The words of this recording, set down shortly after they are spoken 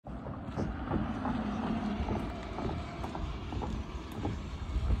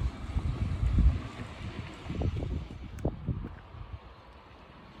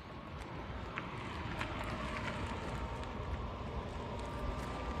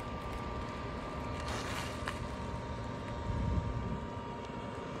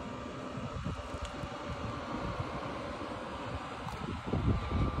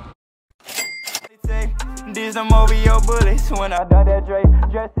use them over your bullets when I done that Dre.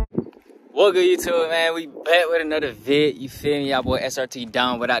 What good, YouTube, man? We back with another vid, you feel me? Y'all boy SRT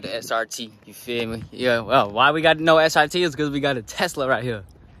down without the SRT, you feel me? Yeah, well, why we got no SRT is because we got a Tesla right here.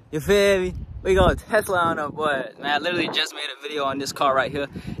 You feel me? We got a Tesla on our boy. Man, I literally just made a video on this car right here.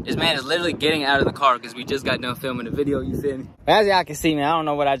 This man is literally getting out of the car because we just got done filming the video, you feel me? As y'all can see, man, I don't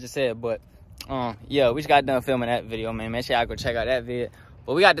know what I just said, but yeah, we just got done filming that video, man. Make sure y'all go check out that vid.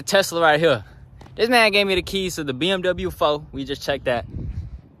 But we got the Tesla right here. This man gave me the keys to the BMW 4. We just checked that.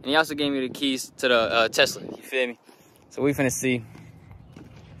 And he also gave me the keys to the Tesla, you feel me? So we finna see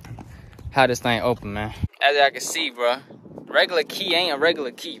how this thing open, man. As y'all can see, bro, regular key ain't a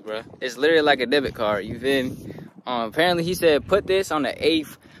regular key, bro. It's literally like a debit card, you feel me? Apparently he said put this on the A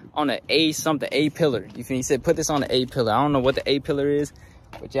pillar, you feel me? He said put this on the A pillar. I don't know what the A pillar is,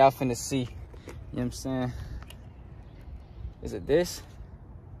 but y'all finna see, you know what I'm saying? Is it this?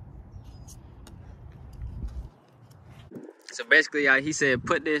 So basically, he said,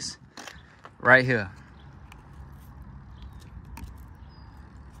 put this right here.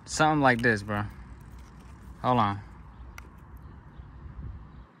 Something like this, bro. Hold on.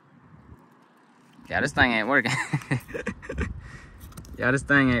 Yeah, this thing ain't working. Yeah, this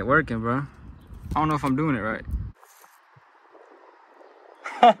thing ain't working, bro. I don't know if I'm doing it right.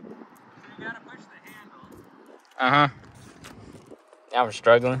 You gotta push the handle. Uh-huh. Yeah, I'm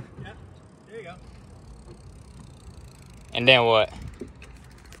struggling. Yep. There you go. And then what?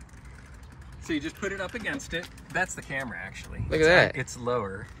 So you just put it up against it. That's the camera, actually. Look at that. It's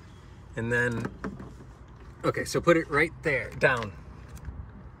lower. And then, okay, so put it right there, down.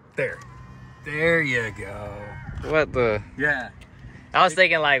 There. There you go. What the? Yeah. I was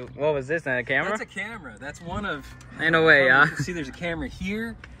thinking like, what was this, a camera? That's a camera. That's one of... Ain't no way, y'all. See, there's a camera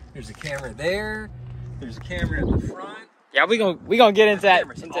here. There's a camera there. There's a camera at the front. Yeah, we gonna get into that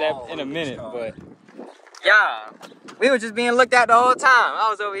in a minute, but... Yeah, we were just being looked at the whole time. I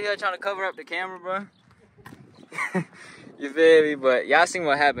was over here trying to cover up the camera, bro. You feel me? But y'all seen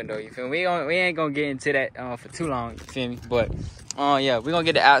what happened though. You feel me? We ain't gonna get into that for too long. You feel me? But yeah, we gonna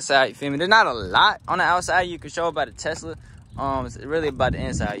get the outside. You feel me? There's not a lot on the outside you can show about the Tesla. It's really about the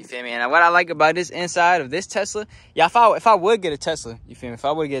inside. You feel me? And what I like about this inside of this Tesla, yeah, if I would get a Tesla, you feel me? If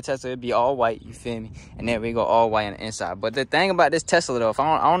I would get a Tesla, it'd be all white. You feel me? And then we go all white on the inside. But the thing about this Tesla though,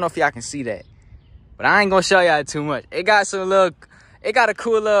 I don't know if y'all can see that. But I ain't gonna show y'all too much. It got a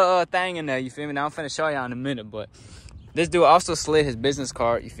cool little thing in there, you feel me? Now I'm finna show y'all in a minute, but this dude also slid his business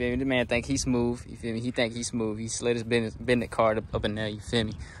card, you feel me? The man think he's smooth, you feel me? He think he's smooth. He slid his business card up in there, you feel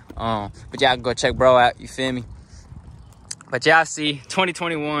me? But y'all can go check bro out, you feel me? But y'all see,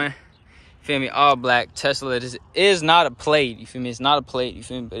 2021, you feel me? All black Tesla. This is not a plate, you feel me? It's not a plate, you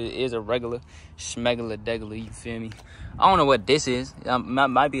feel me? But it is a regular schmegula degula, you feel me? I don't know what this is. It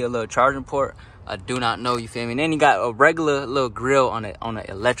might be a little charging port. I do not know, you feel me? And then you got a regular little grill on an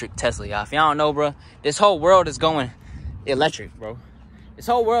electric Tesla, y'all. If y'all don't know, bro, this whole world is going electric, bro. This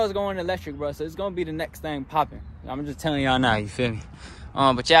whole world is going electric, bro. So it's gonna be the next thing popping. I'm just telling y'all now, you feel me?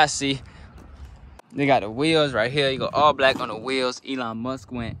 But y'all see, they got the wheels right here. You go all black on the wheels. Elon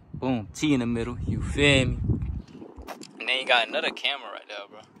Musk went boom, T in the middle. You feel me? And then you got another camera right there,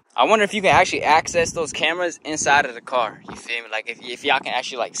 bro. I wonder if you can actually access those cameras inside of the car. You feel me? Like if y'all can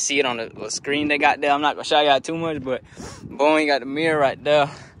actually like see it on the screen they got there. I'm not gonna show y'all too much, but boom, you got the mirror right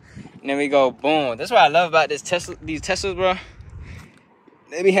there. And then we go boom. That's what I love about these Teslas, bro.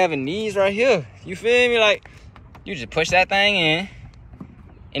 They be having these right here. You feel me? Like you just push that thing in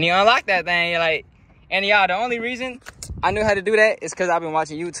and you unlock that thing. You're like, and y'all, the only reason I knew how to do that is because I've been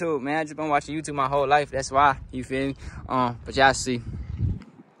watching YouTube, man. I just been watching YouTube my whole life. That's why, you feel me? But y'all see.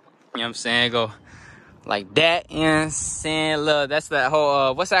 You know what I'm saying? Go like that, you know what I'm saying? Look, that's that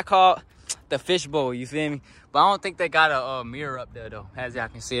whole, what's that called? The fishbowl, you feel me? But I don't think they got a mirror up there, though. As y'all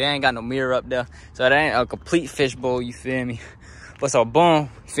can see, they ain't got no mirror up there. So that ain't a complete fishbowl, you feel me? But so, boom,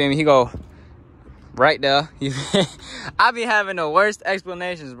 you feel me? He go right there. You feel me? I be having the worst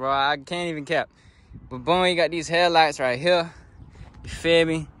explanations, bro. I can't even cap. But boom, you got these headlights right here. You feel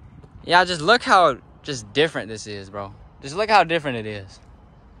me? Y'all just look how just different this is, bro. Just look how different it is.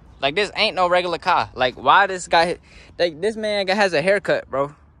 Like, this ain't no regular car. Like, why this guy... Like, this man has a haircut,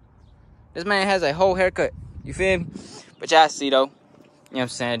 bro. This man has a whole haircut. You feel me? But y'all see, though. You know what I'm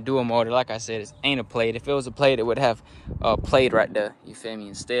saying? Dual motor. Like I said, it ain't a plate. If it was a plate, it would have a plate right there. You feel me?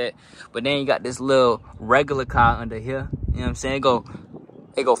 Instead. But then you got this little regular car under here. You know what I'm saying?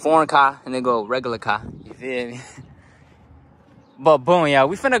 It go foreign car, and then go regular car. You feel me? But boom, y'all,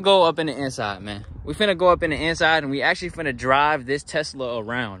 we finna go up in the inside, man. We finna go up in the inside, and we actually finna drive this Tesla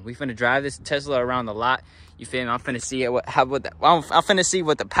around. We finna drive this Tesla around the lot. You feel me? I'm finna see I'm finna see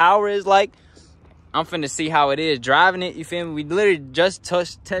what the power is like. I'm finna see how it is driving it. You feel me? We literally just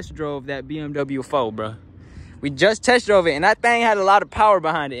test drove that BMW 4, bro. We just test drove it, and that thing had a lot of power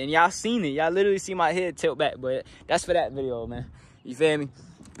behind it. And y'all seen it. Y'all literally see my head tilt back, but that's for that video, man. You feel me?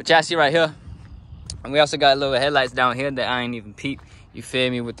 But y'all see right here. And we also got little headlights down here that I ain't even peep. You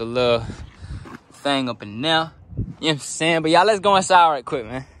feel me? With the little thing up in there. You know what I'm saying? But y'all, let's go inside right quick,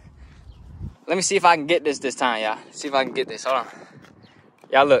 man. Let me see if I can get this time, y'all. See if I can get this. Hold on.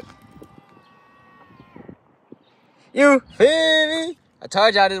 Y'all look. You feel me? I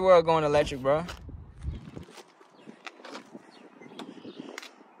told y'all this world going electric, bro.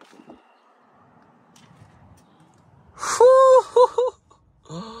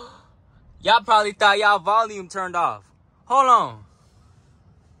 Y'all probably thought y'all volume turned off. Hold on.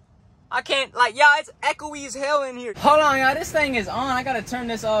 I can't, like, y'all, it's echoey as hell in here. Hold on, y'all, this thing is on. I gotta turn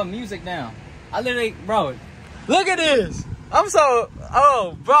this music down. I literally, bro, look at this. I'm so,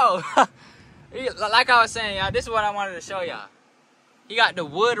 oh, bro. Like I was saying, y'all, this is what I wanted to show y'all. He got the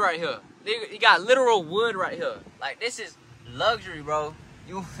wood right here. He got literal wood right here. Like, this is luxury, bro.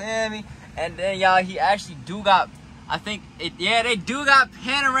 You feel me? And then, y'all, he actually do got, I think, yeah, they do got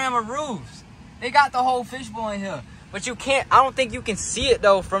panorama roofs. They got the whole fishbowl in here. But you can't, I don't think you can see it,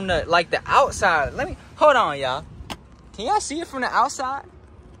 though, from the, like, the outside. Let me, hold on, y'all. Can y'all see it from the outside?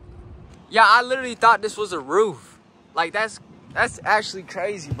 Yeah, I literally thought this was a roof. Like, that's actually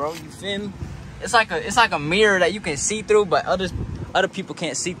crazy, bro. You feel me? It's like a mirror that you can see through, but other people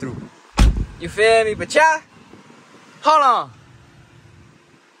can't see through. You feel me? But y'all, hold on.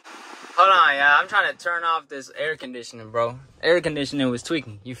 Hold on, y'all. I'm trying to turn off this air conditioning, bro. Air conditioning was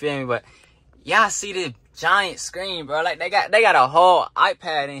tweaking. You feel me? But y'all see this giant screen, bro. Like, they got a whole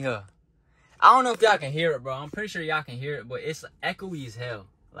iPad in here. I don't know if y'all can hear it, bro. I'm pretty sure y'all can hear it, but it's echoey as hell.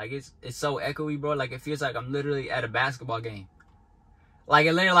 Like, it's so echoey, bro. Like, it feels like I'm literally at a basketball game. Like,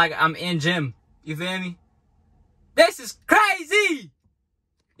 it literally like I'm in gym. You feel me? This is crazy!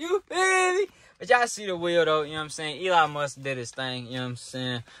 You feel me? But y'all see the wheel, though. You know what I'm saying? Elon Musk did his thing. You know what I'm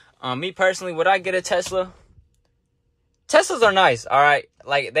saying? Me personally, would I get a Tesla? Teslas are nice, all right?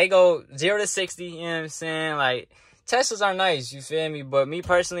 Like, they go 0 to 60, you know what I'm saying? Like, Teslas are nice, you feel me? But me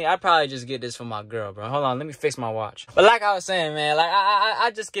personally, I'd probably just get this for my girl, bro. Hold on, let me fix my watch. But like I was saying, man, like,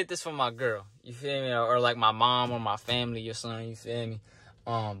 I just get this for my girl, you feel me? Or like my mom or my family or something, you feel me?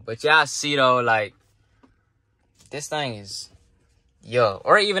 But y'all see, though, like, this thing is, yo.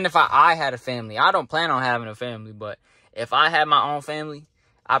 Or even if I had a family. I don't plan on having a family, but if I had my own family,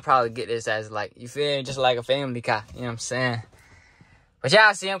 I'd probably get this as, like, you feel me? Just like a family car, you know what I'm saying? But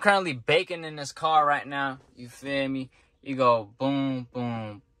y'all see, I'm currently baking in this car right now. You feel me? You go boom,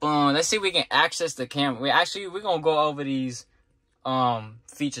 boom, boom. Let's see if we can access the camera. We're going to go over these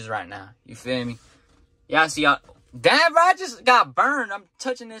features right now. You feel me? Y'all see, y'all. Damn, bro, I just got burned. I'm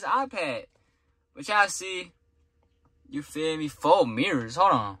touching this iPad. But y'all see, you feel me? 4 mirrors.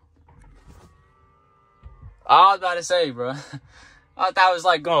 Hold on. I was about to say, bro. I thought I was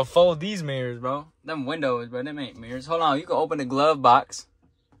like gonna fold these mirrors, bro. Them windows, bro. Them ain't mirrors. Hold on. You can open the glove box.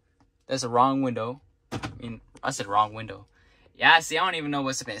 That's a wrong window. I mean, I said wrong window. Yeah, see, I don't even know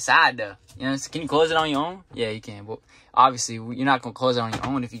what's up inside, though. You know, can you close it on your own? Yeah, you can. But obviously, you're not gonna close it on your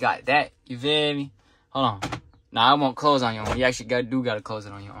own if you got that. You feel me? Hold on. Nah, I won't close on your own. You actually gotta close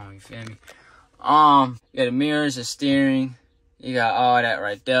it on your own. You feel me? You got the mirrors, the steering. You got all that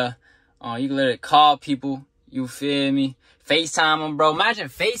right there. You can literally call people. You feel me? FaceTime them, bro. Imagine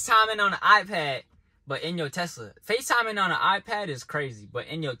FaceTiming on an iPad, but in your Tesla. FaceTiming on an iPad is crazy, but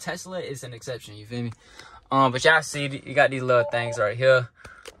in your Tesla is an exception. You feel me? But y'all see, you got these little things right here.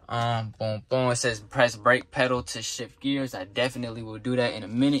 Boom, boom. It says press brake pedal to shift gears. I definitely will do that in a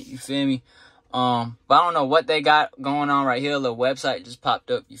minute. You feel me? But I don't know what they got going on right here. A little website just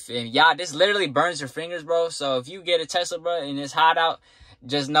popped up. You feel me? Y'all, this literally burns your fingers, bro. So if you get a Tesla, bro, and it's hot out,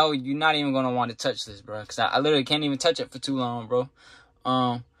 just know you're not even going to want to touch this, bro. Because I literally can't even touch it for too long, bro.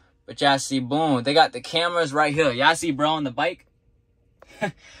 But y'all see, boom. They got the cameras right here. Y'all see bro on the bike?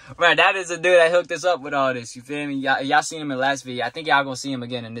 Right, that is a dude that hooked us up with all this. You feel me? Y'all seen him in the last video. I think y'all going to see him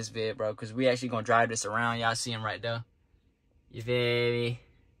again in this vid, bro. Because we actually going to drive this around. Y'all see him right there. You feel me?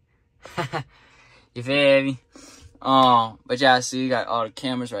 You feel me? But y'all see, you got all the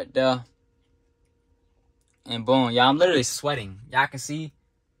cameras right there. And boom, y'all, I'm literally sweating. Y'all can see,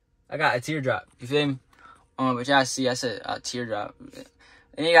 I got a teardrop. You feel me? But y'all see, I said a teardrop.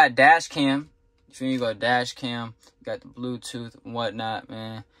 And you got dash cam. You feel me? You got dash cam. You got the Bluetooth and whatnot,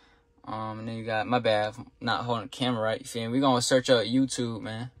 man. And then you got, my bad, not holding the camera right. You feel me? We're going to search out YouTube,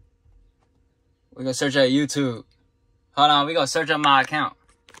 man. We're going to search out YouTube. Hold on, we're going to search up my account.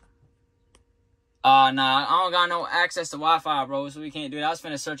 Nah, I don't got no access to Wi-Fi, bro, so we can't do that. I was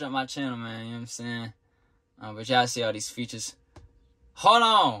finna search up my channel, man, you know what I'm saying? But y'all see all these features. Hold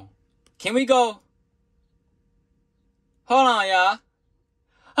on. Can we go? Hold on, y'all.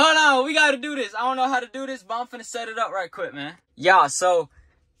 Hold on, we gotta do this. I don't know how to do this, but I'm finna set it up right quick, man. Y'all, so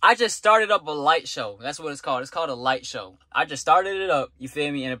I just started up a light show. That's what it's called. It's called a light show. I just started it up, you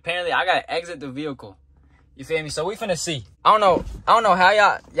feel me? And apparently I gotta exit the vehicle. You feel me? So we finna see. I don't know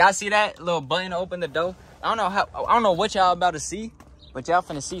how y'all see that little button to open the door? I don't know what y'all about to see, but y'all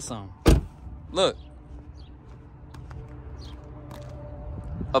finna see something. Look.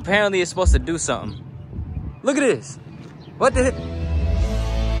 Apparently it's supposed to do something. Look at this. What the heck?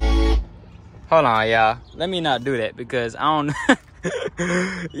 Hold on, y'all. Let me not do that because I don't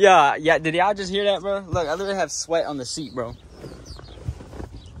yeah, did y'all just hear that, bro? Look, I literally have sweat on the seat, bro.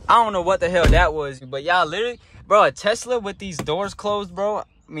 I don't know what the hell that was, but y'all literally, bro, a Tesla with these doors closed, bro. I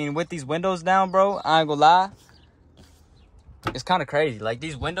mean, with these windows down, bro. I ain't gonna lie. It's kind of crazy. Like,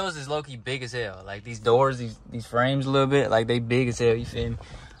 these windows is low-key big as hell. Like, these doors, these frames a little bit, like, they big as hell, you feel me?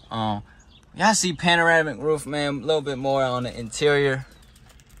 Y'all see panoramic roof, man. A little bit more on the interior.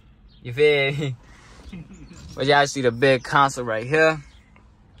 You feel me? But y'all see the big console right here.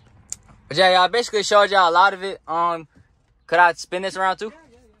 But yeah, y'all basically showed y'all a lot of it. Could I spin this around too?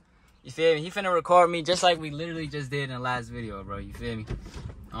 You feel me? He finna record me just like we literally just did in the last video, bro. You feel me?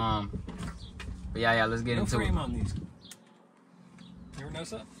 But yeah, let's get into it. No frame on these. You ever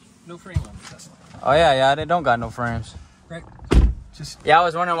notice that? No frame on the Tesla. Oh yeah, they don't got no frames. Right. Yeah, I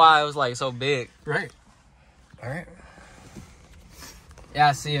was wondering why it was like so big. Right. All right. Yeah,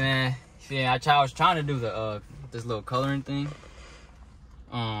 I see, man. Yeah, I was trying to do the this little coloring thing.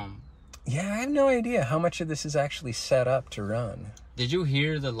 Yeah, I have no idea how much of this is actually set up to run. Did you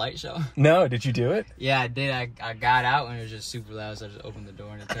hear the light show? No, did you do it? Yeah, I did. I got out and it was just super loud, so I just opened the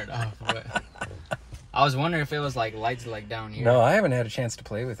door and it turned off. But I was wondering if it was like lights like down here. No, I haven't had a chance to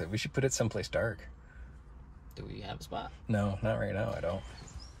play with it. We should put it someplace dark. Do we have a spot? No, not right now. I don't.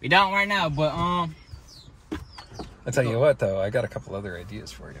 We don't right now, but I'll tell you what though, I got a couple other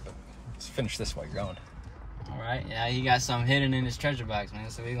ideas for you, but let's finish this while you're going. All right. Yeah, he got something hidden in his treasure box, man.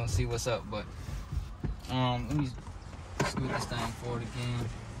 So we're gonna see what's up. But let me scoot this thing forward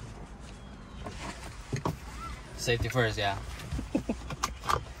again. Safety first, yeah.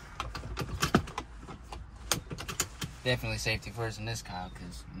 Definitely safety first in this car,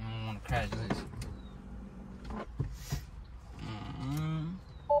 because you don't want to crash this.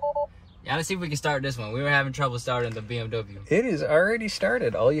 Yeah, let's see if we can start this one. We were having trouble starting the BMW. It is already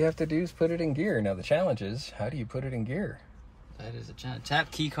started. All you have to do is put it in gear. Now the challenge is, how do you put it in gear? That is a challenge.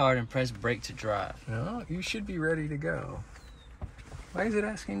 Tap key card and press brake to drive. No, you should be ready to go. Why is it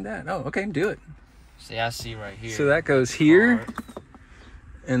asking that? Oh, okay, do it. See, I see right here. So that goes here,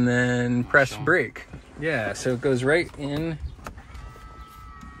 and then press brake. Yeah, so it goes right in,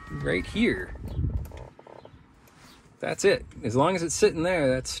 right here. That's it. As long as it's sitting there,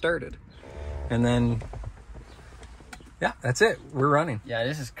 that's started. And then, yeah, that's it. We're running. Yeah,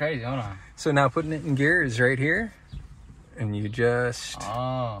 this is crazy. Hold on. So now putting it in gear is right here. And you just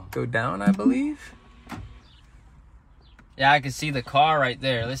go down, I believe. Yeah, I can see the car right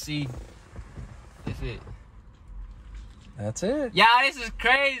there. Let's see if it... That's it. Yeah, this is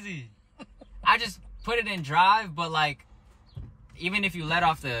crazy. I just put it in drive, but like, even if you let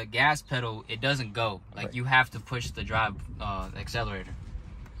off the gas pedal, it doesn't go. Like, right. You have to push the drive accelerator.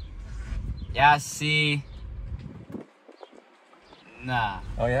 Yeah, I see. Nah.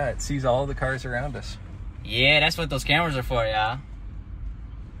 Oh yeah, it sees all the cars around us. Yeah, that's what those cameras are for, y'all.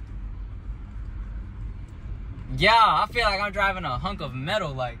 Yeah, I feel like I'm driving a hunk of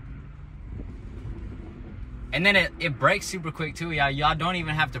metal, like. And then it brakes super quick too, y'all. Y'all don't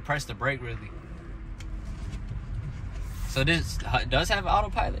even have to press the brake, really. So this does have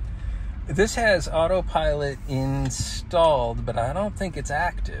autopilot? This has autopilot installed, but I don't think it's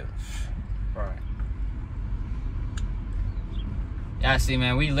active. Right. Yeah, see,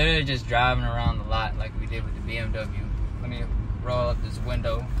 man, we literally just driving around the lot like we did with the BMW. Let me roll up this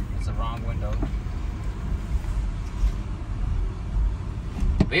window. It's the wrong window.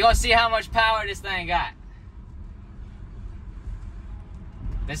 We gonna see how much power this thing got.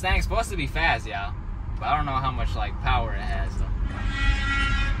 This thing's supposed to be fast, y'all. But I don't know how much, like, power it has, though.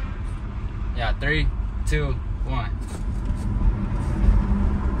 Yeah, 3, 2, 1.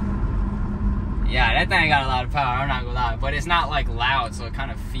 Yeah, that thing got a lot of power, I'm not gonna lie. But it's not, like, loud, so it kind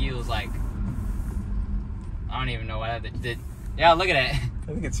of feels like... I don't even know what I did. Yeah, look at that. I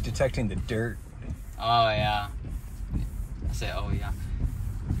think it's detecting the dirt. Oh, yeah. I said, oh, yeah.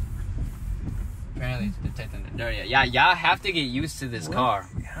 Apparently it's detecting the dirt. Yeah, y'all have to get used to this car.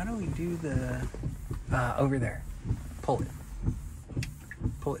 How do we do the... Over there. Pull it.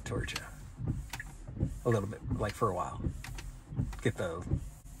 Pull it towards you. A little bit, like for a while. Get the...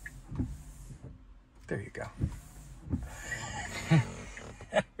 There you go.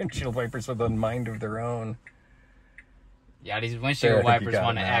 Windshield wipers with a mind of their own. Yeah, these windshield wipers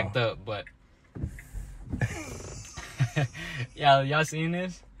want to act up, but... Yeah, y'all seen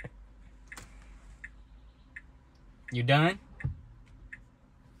this? You done?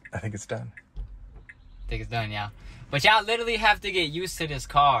 I think it's done. I think it's done, yeah. But y'all literally have to get used to this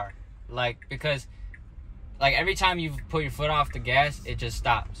car. Like, because... Like, every time you put your foot off the gas, it just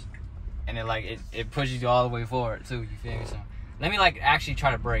stops. And it pushes you all the way forward, too. You feel me? So, let me, like, actually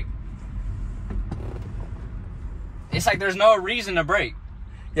try to brake. It's like there's no reason to brake.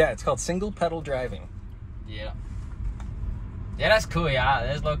 Yeah, it's called single pedal driving. Yeah. Yeah, that's cool, yeah.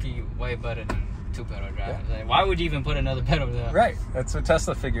 That's low-key way better than two pedal driving. Yeah. Like, why would you even put another pedal there? Right. That's what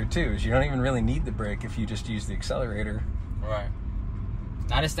Tesla figured, too, is you don't even really need the brake if you just use the accelerator. Right.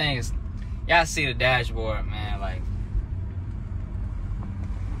 Now, this thing is... Y'all see the dashboard, man, like...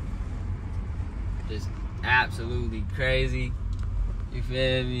 Just absolutely crazy. You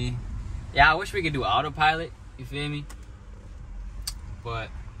feel me? Yeah, I wish we could do autopilot. You feel me? But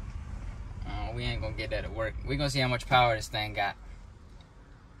we ain't gonna get that at work. We gonna see how much power this thing got.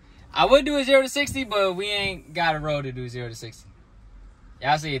 I would do a 0 to 60, but we ain't got a road to do 0 to 60.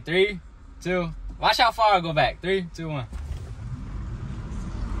 Y'all see it? 3, 2. Watch how far I go back. 3, 2, 1.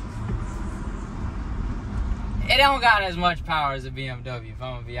 It don't got as much power as a BMW, if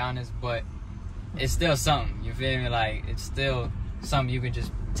I'm gonna be honest, but it's still something. You feel me? Like, it's still something you can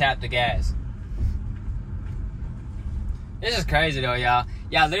just tap the gas. This is crazy though, y'all.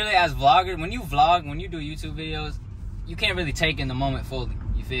 Yeah, literally as vloggers, when you vlog, when you do YouTube videos, you can't really take in the moment fully.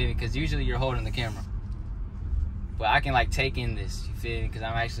 You feel me? Because usually you're holding the camera. But I can like take in this. You feel me? Because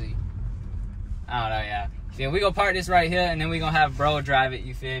I'm actually, I don't know, yeah. You feel me? We gonna park this right here, and then we gonna have bro drive it.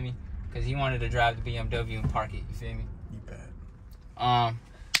 You feel me? Because he wanted to drive the BMW and park it. You feel me? You bet.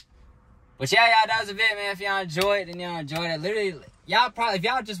 But yeah, y'all, that was a bit, man. If y'all enjoyed, then y'all enjoyed it. Literally, y'all probably, if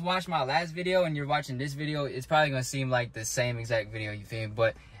y'all just watched my last video and you're watching this video, it's probably gonna seem like the same exact video. You feel me?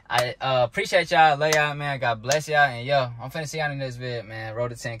 But I appreciate y'all. Love y'all, man. God bless y'all. And yo, I'm finna see y'all in this vid, man. Road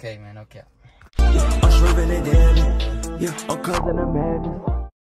to 10K, man. Okay. I'm swerving it down. Yeah, I'm causing a madness.